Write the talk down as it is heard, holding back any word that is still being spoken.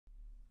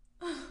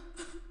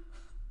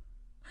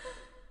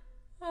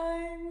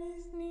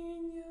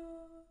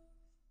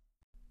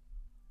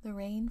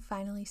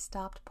finally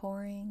stopped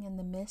pouring and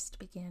the mist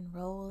began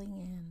rolling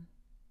in.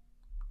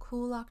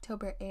 Cool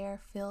October air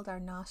filled our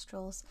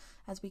nostrils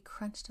as we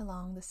crunched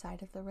along the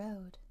side of the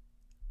road.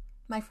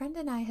 My friend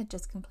and I had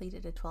just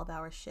completed a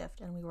 12-hour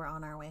shift and we were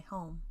on our way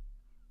home.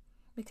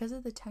 Because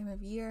of the time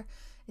of year,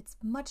 it's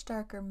much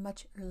darker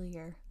much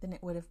earlier than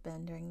it would have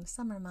been during the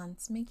summer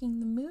months, making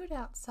the mood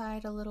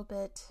outside a little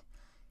bit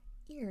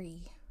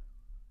eerie.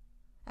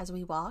 As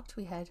we walked,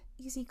 we had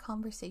easy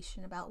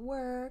conversation about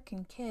work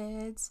and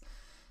kids,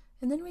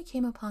 and then we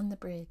came upon the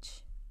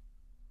bridge.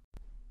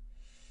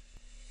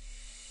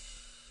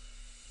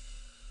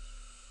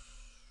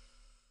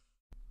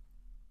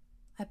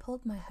 I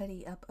pulled my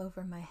hoodie up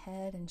over my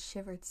head and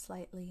shivered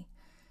slightly.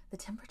 The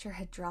temperature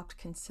had dropped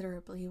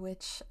considerably,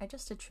 which I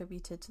just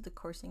attributed to the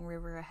coursing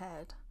river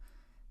ahead.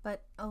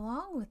 But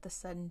along with the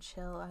sudden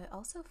chill, I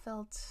also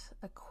felt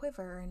a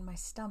quiver in my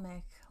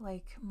stomach,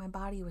 like my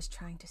body was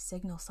trying to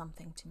signal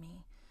something to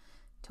me,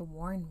 to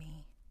warn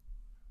me.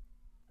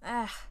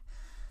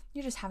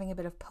 You're just having a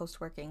bit of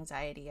post-work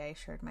anxiety, I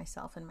assured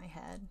myself in my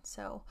head.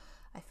 So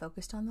I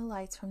focused on the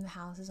lights from the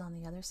houses on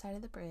the other side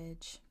of the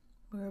bridge.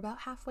 We were about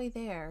halfway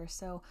there,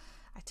 so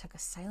I took a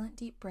silent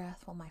deep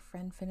breath while my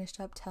friend finished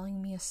up telling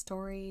me a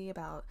story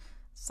about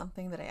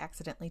something that I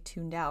accidentally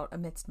tuned out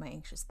amidst my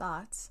anxious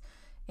thoughts,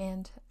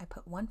 and I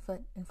put one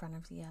foot in front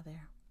of the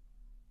other.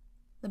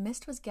 The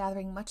mist was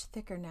gathering much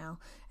thicker now,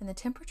 and the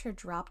temperature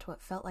dropped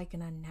what felt like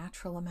an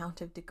unnatural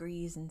amount of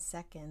degrees in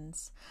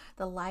seconds.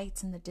 The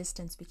lights in the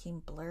distance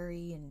became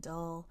blurry and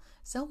dull,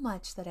 so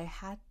much that I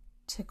had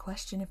to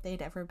question if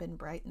they'd ever been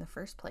bright in the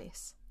first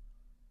place.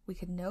 We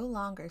could no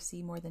longer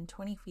see more than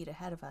 20 feet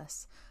ahead of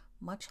us,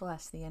 much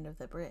less the end of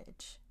the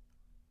bridge.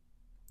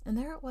 And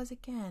there it was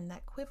again,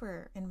 that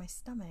quiver in my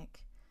stomach.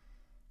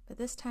 But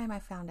this time I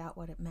found out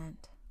what it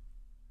meant.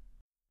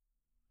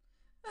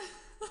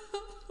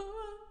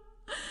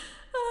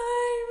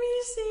 Ay,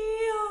 mis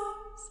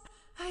hijos.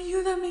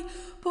 Ayúdame,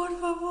 por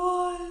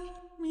favor.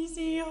 Mis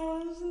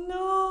hijos,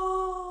 no.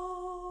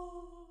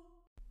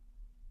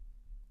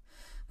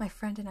 My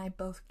friend and I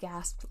both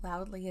gasped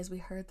loudly as we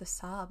heard the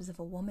sobs of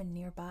a woman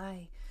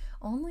nearby.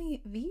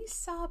 Only these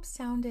sobs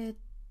sounded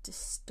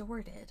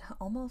distorted,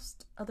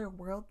 almost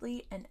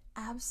otherworldly, and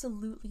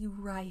absolutely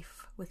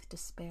rife with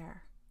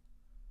despair.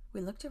 We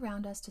looked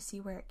around us to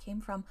see where it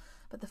came from,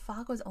 but the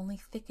fog was only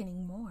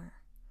thickening more.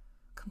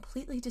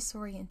 Completely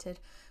disoriented,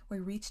 we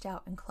reached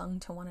out and clung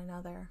to one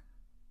another.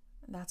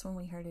 That's when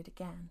we heard it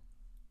again.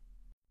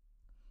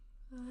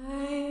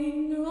 I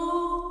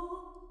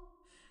know,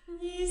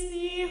 mis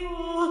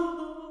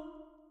hijos.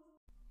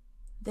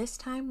 This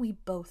time we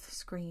both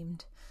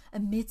screamed.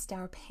 Amidst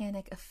our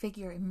panic, a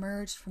figure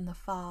emerged from the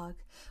fog.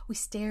 We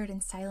stared in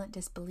silent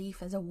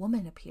disbelief as a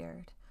woman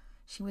appeared.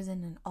 She was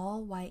in an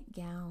all-white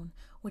gown,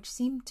 which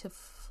seemed to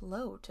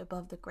float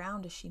above the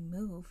ground as she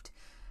moved.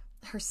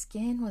 Her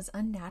skin was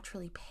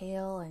unnaturally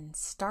pale and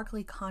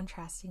starkly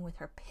contrasting with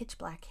her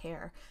pitch-black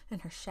hair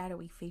and her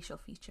shadowy facial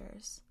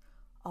features,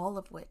 all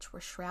of which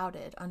were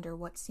shrouded under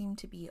what seemed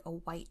to be a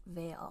white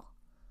veil.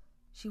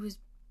 She was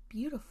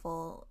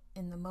beautiful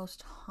in the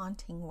most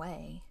haunting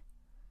way.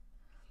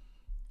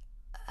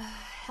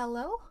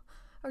 Hello?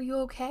 Are you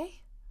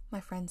okay?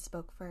 My friend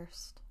spoke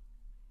first.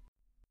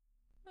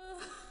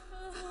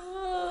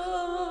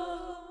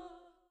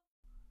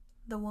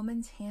 The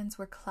woman's hands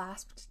were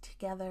clasped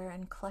together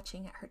and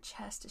clutching at her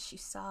chest as she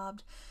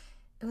sobbed.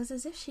 It was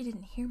as if she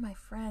didn't hear my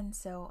friend,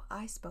 so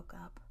I spoke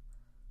up.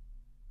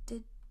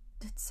 Did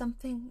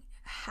something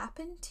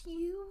happen to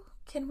you?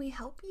 Can we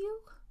help you?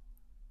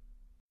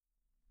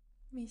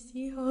 Mis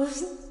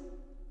hijos.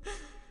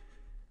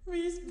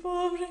 Mis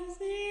pobres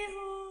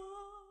hijos.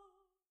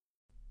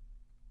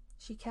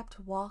 She kept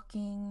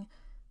walking,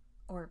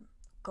 or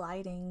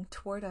gliding,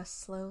 toward us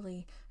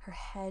slowly, her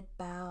head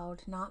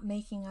bowed, not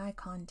making eye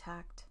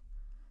contact.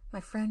 My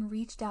friend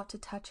reached out to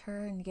touch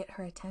her and get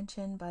her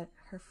attention, but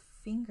her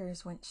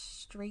fingers went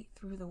straight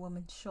through the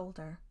woman's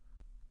shoulder.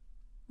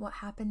 What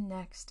happened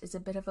next is a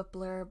bit of a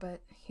blur,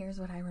 but here's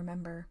what I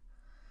remember.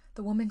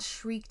 The woman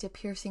shrieked a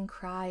piercing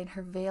cry, and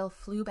her veil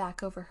flew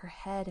back over her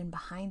head and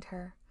behind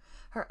her.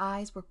 Her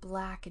eyes were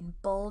black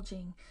and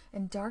bulging,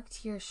 and dark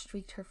tears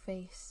streaked her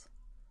face.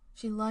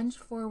 She lunged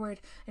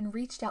forward and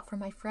reached out for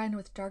my friend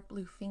with dark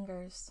blue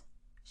fingers.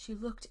 She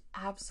looked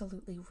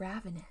absolutely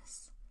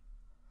ravenous.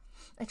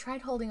 I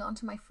tried holding on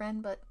to my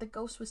friend, but the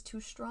ghost was too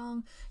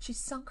strong. She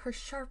sunk her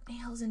sharp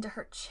nails into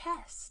her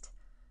chest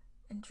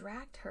and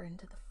dragged her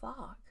into the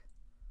fog.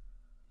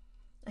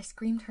 I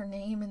screamed her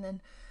name, and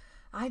then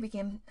I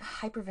began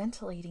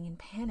hyperventilating in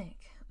panic.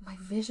 My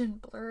vision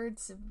blurred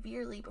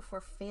severely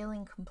before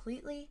failing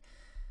completely,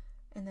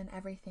 and then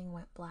everything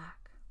went black.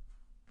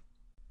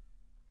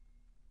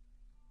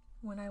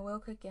 When I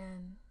woke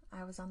again,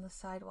 I was on the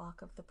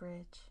sidewalk of the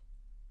bridge.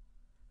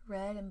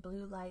 Red and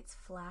blue lights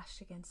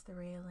flashed against the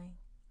railing.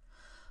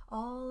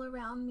 All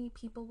around me,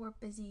 people were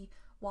busy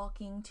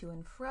walking to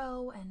and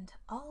fro, and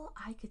all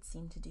I could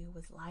seem to do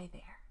was lie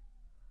there.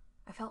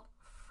 I felt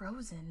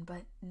frozen,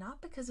 but not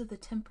because of the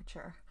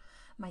temperature.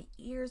 My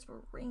ears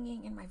were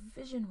ringing and my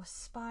vision was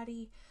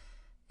spotty.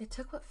 It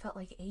took what felt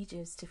like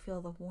ages to feel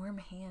the warm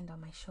hand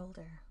on my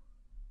shoulder.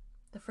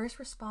 The first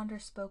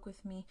responder spoke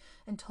with me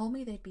and told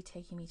me they'd be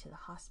taking me to the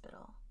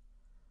hospital.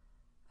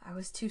 I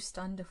was too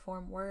stunned to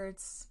form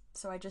words,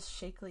 so I just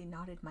shakily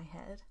nodded my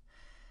head.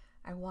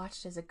 I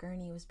watched as a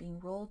gurney was being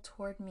rolled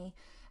toward me,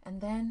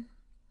 and then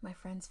my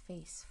friend's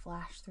face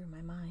flashed through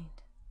my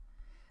mind.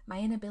 My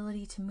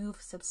inability to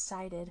move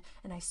subsided,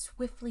 and I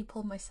swiftly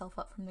pulled myself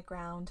up from the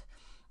ground.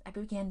 I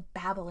began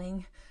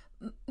babbling.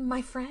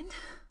 My friend?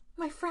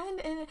 My friend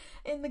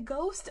and the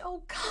ghost?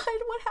 Oh God,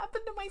 what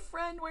happened to my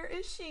friend? Where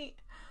is she?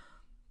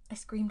 I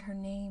screamed her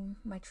name.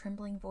 My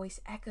trembling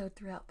voice echoed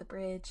throughout the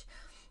bridge.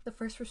 The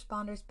first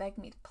responders begged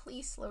me to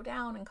please slow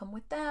down and come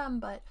with them,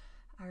 but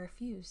I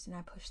refused and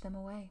I pushed them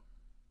away.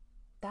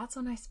 That's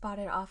when I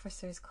spotted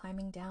officers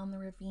climbing down the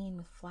ravine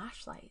with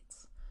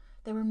flashlights.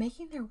 They were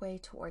making their way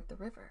toward the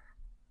river.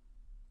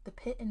 The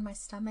pit in my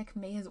stomach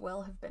may as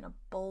well have been a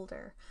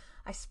boulder.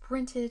 I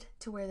sprinted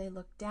to where they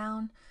looked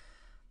down,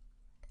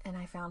 and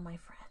I found my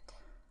friend.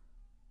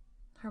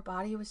 Her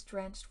body was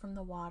drenched from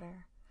the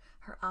water.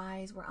 Her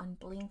eyes were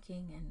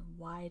unblinking and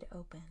wide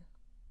open.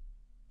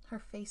 Her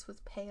face was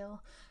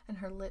pale, and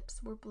her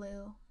lips were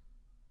blue.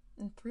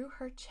 And through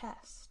her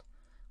chest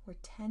were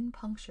 10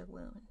 puncture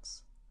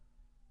wounds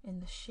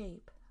in the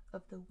shape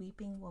of the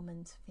weeping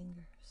woman's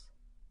fingers.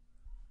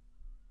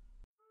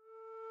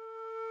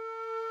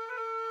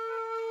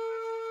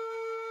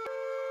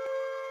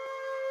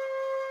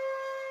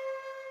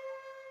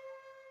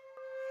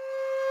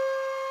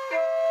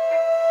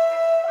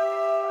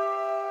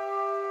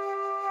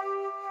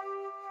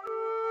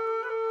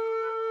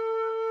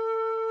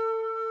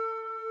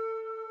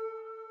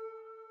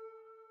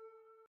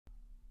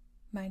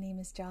 My name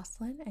is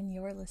Jocelyn, and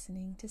you're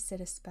listening to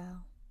Sit a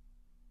Spell.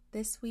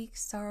 This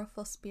week's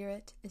sorrowful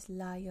spirit is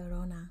La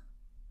Llorona.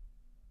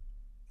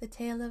 The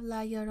tale of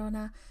La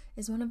Llorona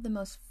is one of the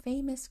most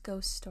famous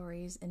ghost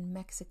stories in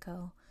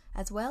Mexico,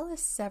 as well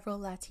as several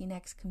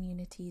Latinx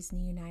communities in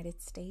the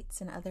United States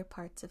and other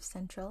parts of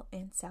Central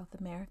and South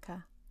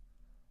America.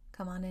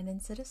 Come on in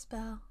and sit a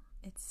spell.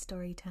 It's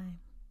story time.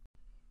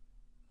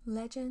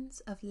 Legends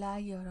of La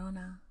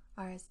Llorona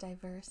are as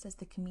diverse as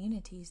the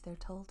communities they're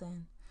told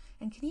in,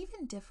 and can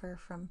even differ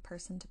from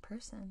person to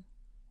person.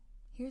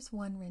 Here's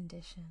one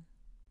rendition.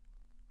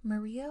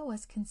 Maria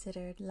was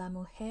considered la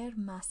mujer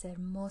más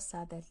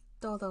hermosa de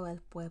todo el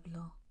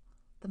pueblo,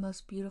 the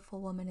most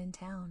beautiful woman in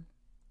town.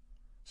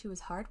 She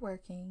was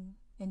hardworking,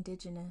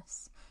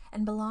 indigenous,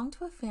 and belonged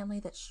to a family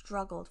that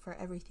struggled for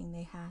everything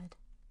they had.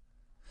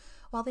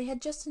 While they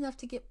had just enough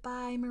to get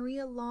by,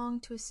 Maria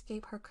longed to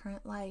escape her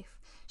current life.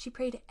 She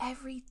prayed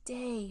every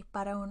day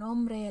para un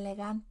hombre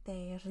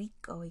elegante,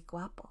 rico y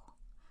guapo,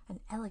 an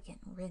elegant,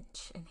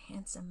 rich, and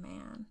handsome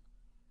man.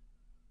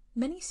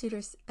 Many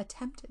suitors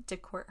attempted to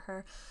court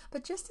her,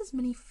 but just as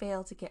many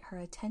failed to get her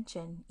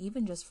attention,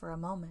 even just for a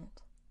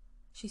moment.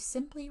 She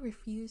simply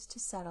refused to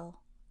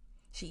settle.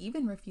 She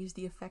even refused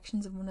the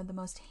affections of one of the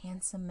most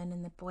handsome men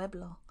in the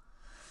pueblo.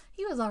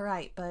 He was all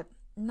right, but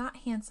not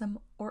handsome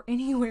or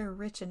anywhere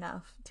rich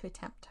enough to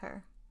tempt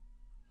her.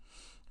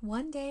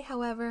 One day,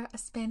 however, a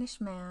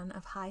Spanish man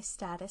of high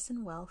status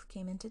and wealth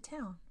came into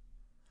town.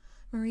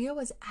 Maria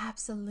was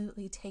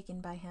absolutely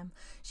taken by him.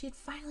 She had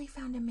finally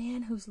found a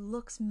man whose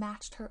looks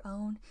matched her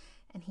own,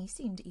 and he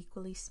seemed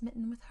equally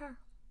smitten with her.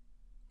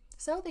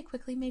 So they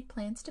quickly made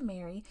plans to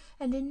marry,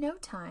 and in no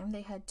time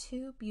they had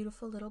 2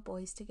 beautiful little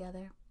boys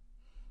together.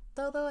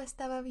 Todo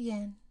estaba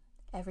bien.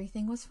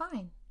 Everything was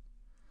fine.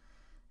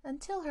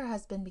 Until her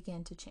husband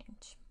began to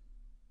change.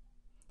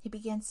 He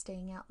began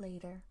staying out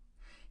later.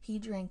 He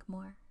drank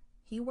more.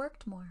 He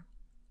worked more.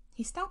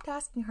 He stopped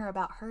asking her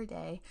about her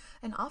day,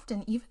 and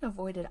often even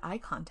avoided eye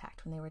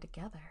contact when they were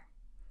together.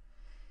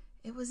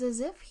 It was as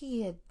if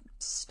he had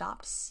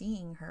stopped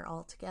seeing her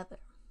altogether.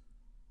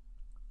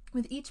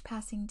 With each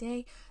passing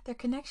day, their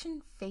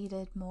connection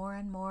faded more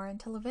and more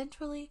until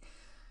eventually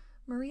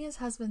Maria's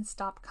husband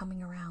stopped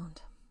coming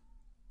around.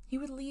 He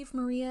would leave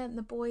Maria and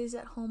the boys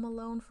at home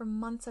alone for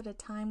months at a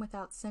time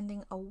without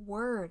sending a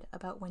word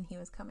about when he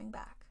was coming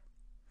back.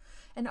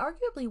 And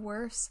arguably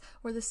worse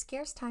were the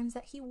scarce times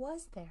that he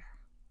was there.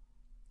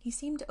 He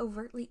seemed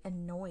overtly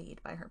annoyed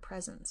by her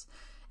presence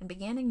and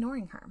began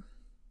ignoring her.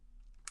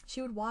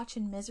 She would watch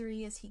in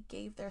misery as he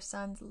gave their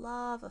sons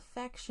love,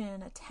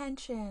 affection,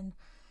 attention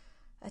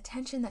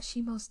that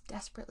she most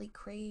desperately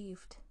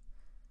craved.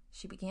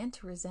 She began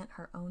to resent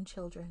her own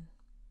children.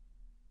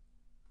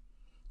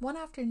 One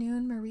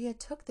afternoon, Maria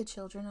took the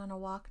children on a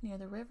walk near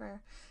the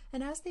river,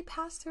 and as they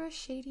passed through a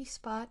shady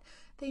spot,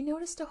 they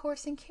noticed a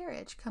horse and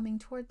carriage coming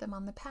toward them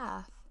on the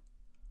path.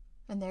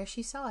 And there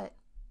she saw it,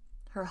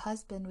 her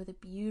husband with a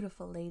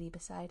beautiful lady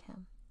beside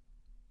him.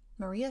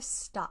 Maria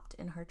stopped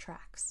in her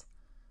tracks,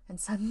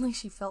 and suddenly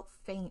she felt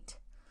faint.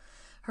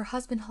 Her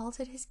husband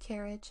halted his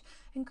carriage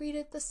and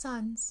greeted the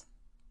sons.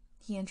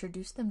 He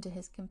introduced them to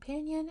his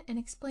companion and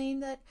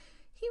explained that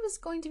he was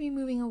going to be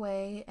moving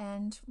away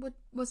and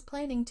was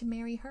planning to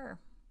marry her.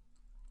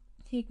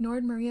 He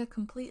ignored Maria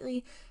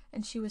completely,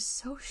 and she was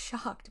so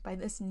shocked by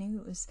this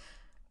news.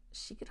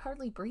 she could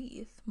hardly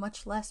breathe,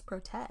 much less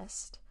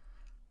protest.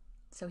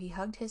 So he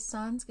hugged his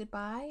sons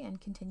goodbye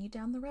and continued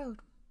down the road.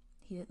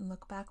 He didn't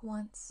look back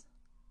once.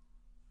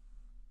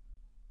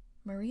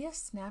 Maria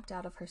snapped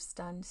out of her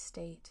stunned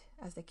state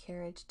as the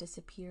carriage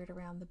disappeared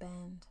around the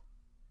bend.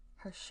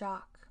 Her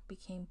shock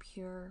became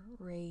pure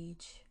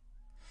rage.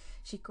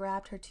 She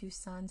grabbed her two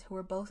sons, who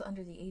were both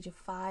under the age of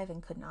 5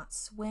 and could not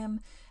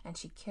swim, and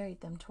she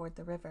carried them toward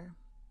the river.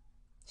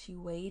 She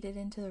waded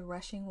into the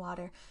rushing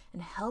water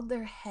and held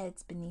their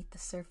heads beneath the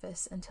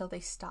surface until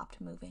they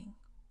stopped moving.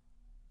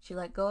 She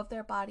let go of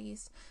their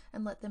bodies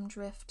and let them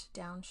drift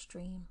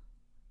downstream.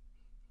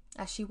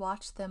 As she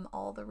watched them,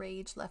 all the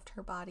rage left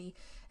her body,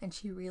 and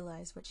she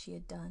realized what she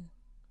had done.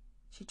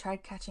 She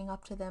tried catching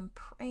up to them,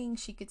 praying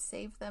she could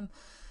save them,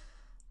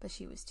 but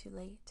she was too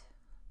late.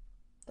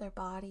 Their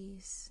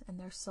bodies and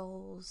their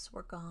souls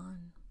were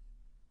gone.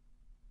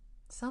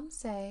 Some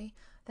say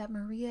that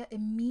Maria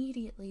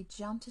immediately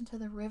jumped into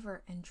the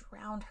river and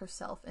drowned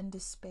herself in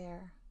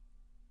despair.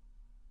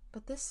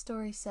 But this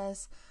story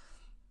says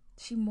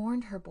she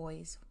mourned her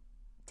boys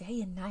day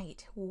and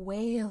night,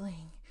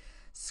 wailing,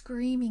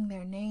 screaming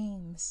their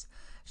names.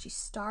 She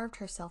starved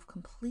herself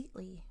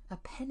completely, a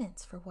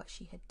penance for what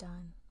she had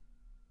done.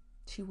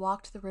 She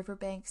walked the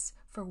riverbanks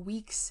for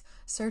weeks,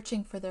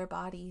 searching for their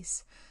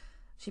bodies.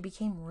 She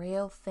became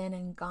rail thin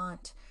and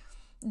gaunt,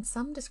 and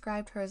some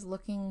described her as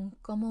looking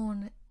como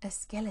un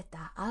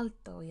esqueleto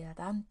alto y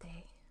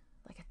andante,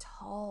 like a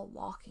tall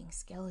walking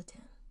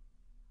skeleton.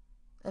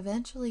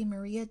 Eventually,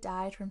 Maria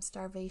died from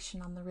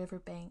starvation on the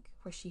riverbank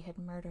where she had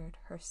murdered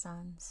her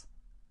sons.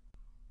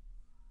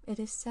 It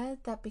is said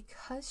that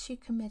because she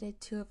committed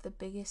 2 of the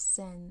biggest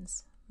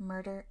sins,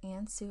 murder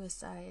and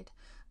suicide,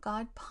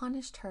 God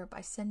punished her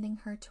by sending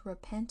her to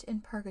repent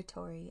in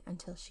purgatory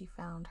until she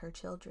found her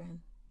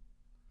children.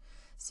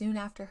 Soon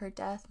after her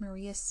death,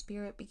 Maria's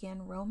spirit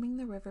began roaming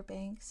the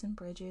riverbanks and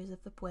bridges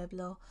of the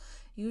pueblo,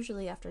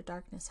 usually after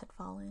darkness had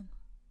fallen.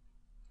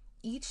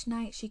 Each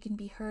night she can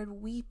be heard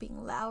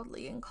weeping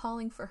loudly and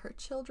calling for her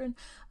children,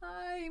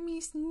 "Ay,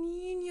 mis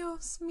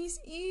niños, mis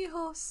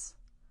hijos."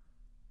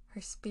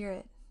 Her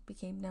spirit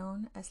became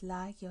known as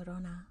La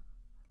Llorona,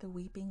 the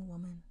weeping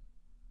woman.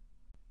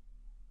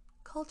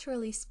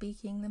 Culturally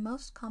speaking, the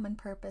most common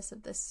purpose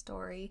of this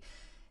story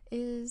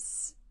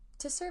is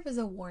to serve as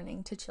a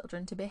warning to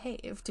children to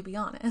behave, to be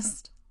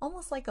honest.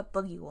 Almost like a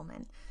boogie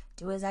woman.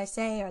 Do as I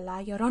say or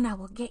La Llorona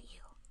will get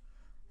you.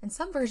 And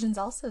some versions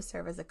also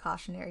serve as a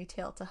cautionary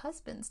tale to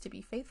husbands to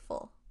be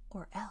faithful,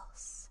 or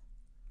else.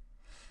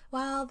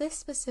 While this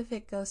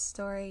specific ghost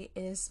story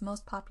is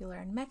most popular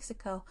in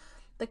Mexico,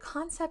 the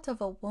concept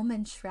of a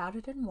woman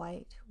shrouded in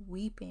white,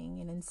 weeping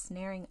and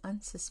ensnaring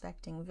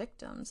unsuspecting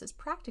victims is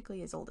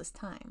practically as old as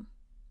time.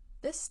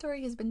 This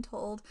story has been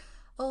told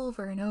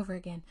over and over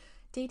again,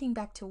 dating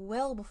back to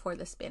well before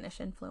the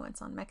Spanish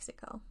influence on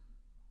Mexico.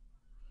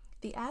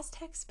 The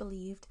Aztecs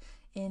believed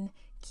in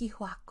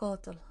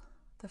Quihuacotl,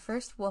 the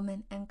first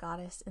woman and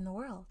goddess in the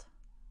world.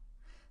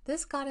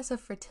 This goddess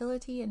of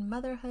fertility and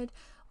motherhood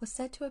was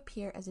said to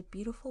appear as a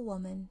beautiful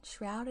woman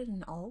shrouded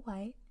in all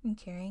white and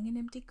carrying an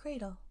empty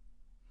cradle.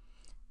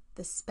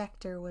 The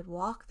specter would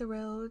walk the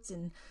roads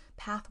and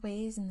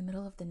pathways in the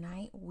middle of the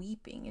night,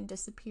 weeping and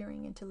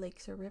disappearing into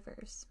lakes or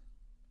rivers.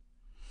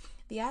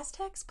 The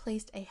Aztecs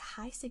placed a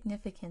high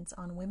significance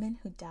on women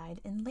who died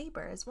in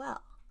labor as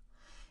well.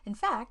 In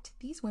fact,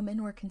 these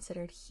women were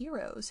considered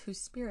heroes whose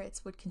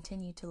spirits would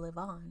continue to live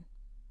on.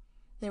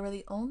 They were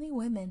the only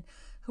women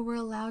who were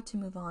allowed to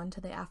move on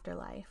to the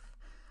afterlife,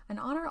 an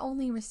honor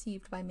only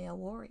received by male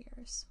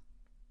warriors.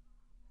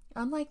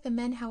 Unlike the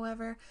men,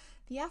 however,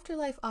 the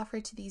afterlife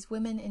offered to these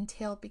women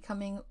entailed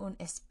becoming un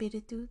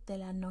espíritu de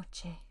la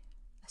noche,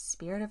 a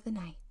spirit of the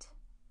night.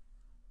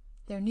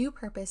 Their new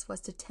purpose was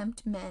to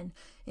tempt men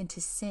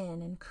into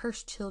sin and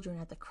curse children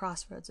at the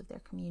crossroads of their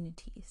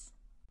communities.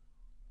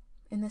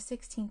 In the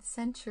 16th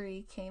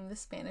century came the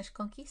Spanish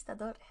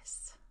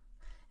conquistadores,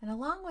 and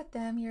along with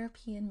them,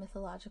 European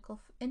mythological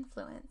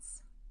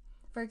influence.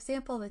 For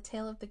example, the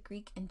tale of the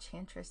Greek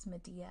enchantress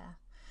Medea.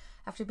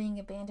 After being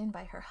abandoned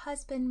by her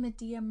husband,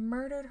 Medea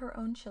murdered her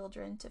own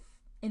children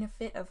in a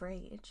fit of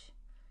rage.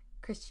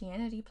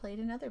 Christianity played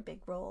another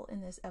big role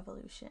in this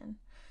evolution,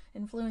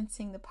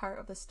 influencing the part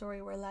of the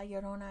story where La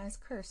Llorona is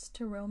cursed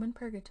to roam in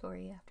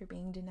purgatory after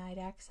being denied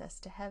access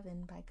to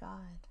heaven by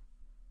God.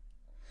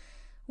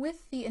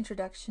 With the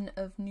introduction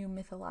of new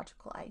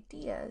mythological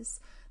ideas,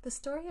 the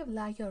story of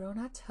La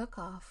Llorona took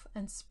off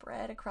and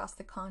spread across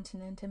the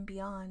continent and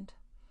beyond.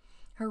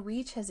 Her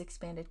reach has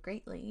expanded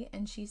greatly,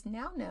 and she's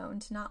now known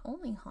to not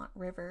only haunt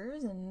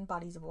rivers and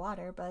bodies of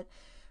water, but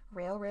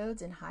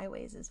railroads and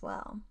highways as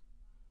well.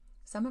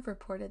 Some have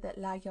reported that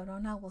La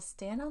Llorona will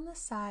stand on the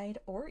side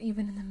or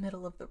even in the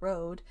middle of the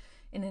road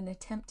in an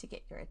attempt to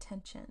get your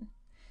attention.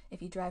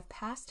 If you drive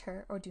past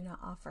her or do not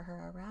offer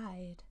her a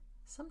ride,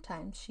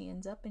 sometimes she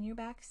ends up in your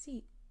back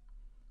seat,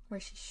 where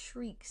she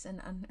shrieks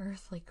an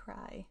unearthly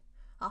cry,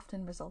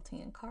 often resulting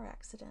in car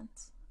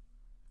accidents.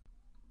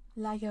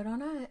 La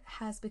Llorona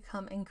has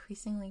become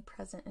increasingly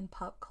present in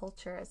pop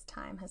culture as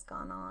time has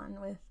gone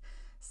on, with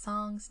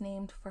songs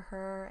named for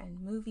her,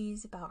 and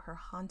movies about her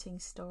haunting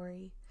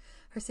story.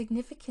 Her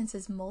significance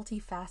is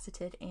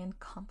multifaceted and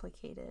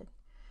complicated.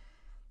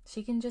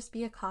 She can just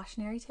be a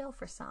cautionary tale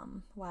for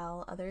some,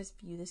 while others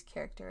view this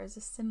character as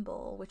a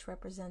symbol which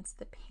represents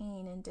the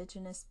pain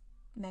indigenous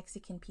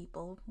Mexican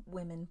people,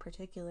 women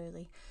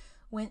particularly,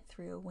 went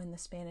through when the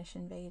Spanish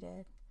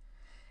invaded.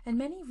 And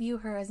many view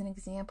her as an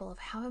example of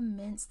how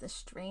immense the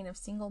strain of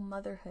single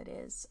motherhood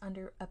is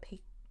under a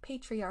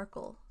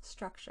patriarchal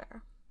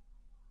structure.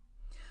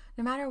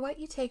 No matter what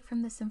you take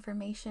from this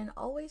information,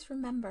 always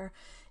remember,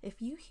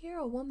 if you hear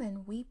a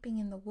woman weeping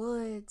in the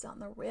woods, on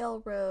the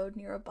railroad,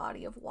 near a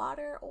body of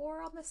water,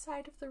 or on the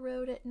side of the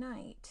road at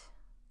night,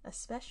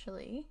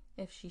 especially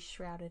if she's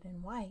shrouded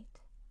in white,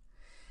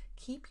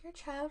 keep your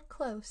child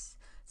close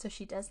so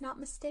she does not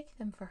mistake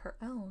them for her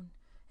own,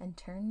 and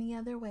turn the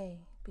other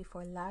way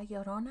before La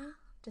Llorona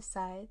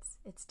decides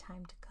it's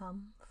time to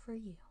come for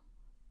you.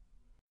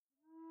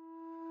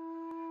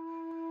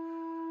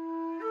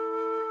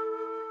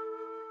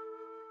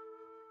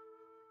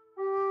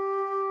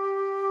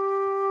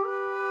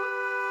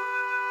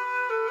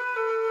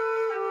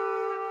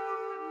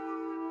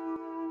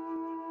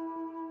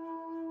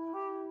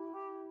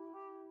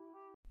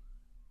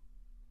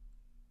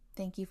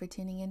 Thank you for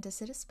tuning in to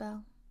Sit a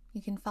Spell.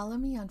 You can follow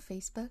me on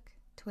Facebook,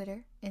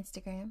 Twitter,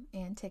 Instagram,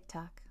 and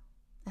TikTok.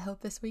 I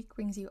hope this week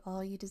brings you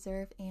all you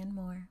deserve and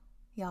more.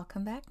 Y'all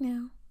come back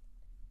now.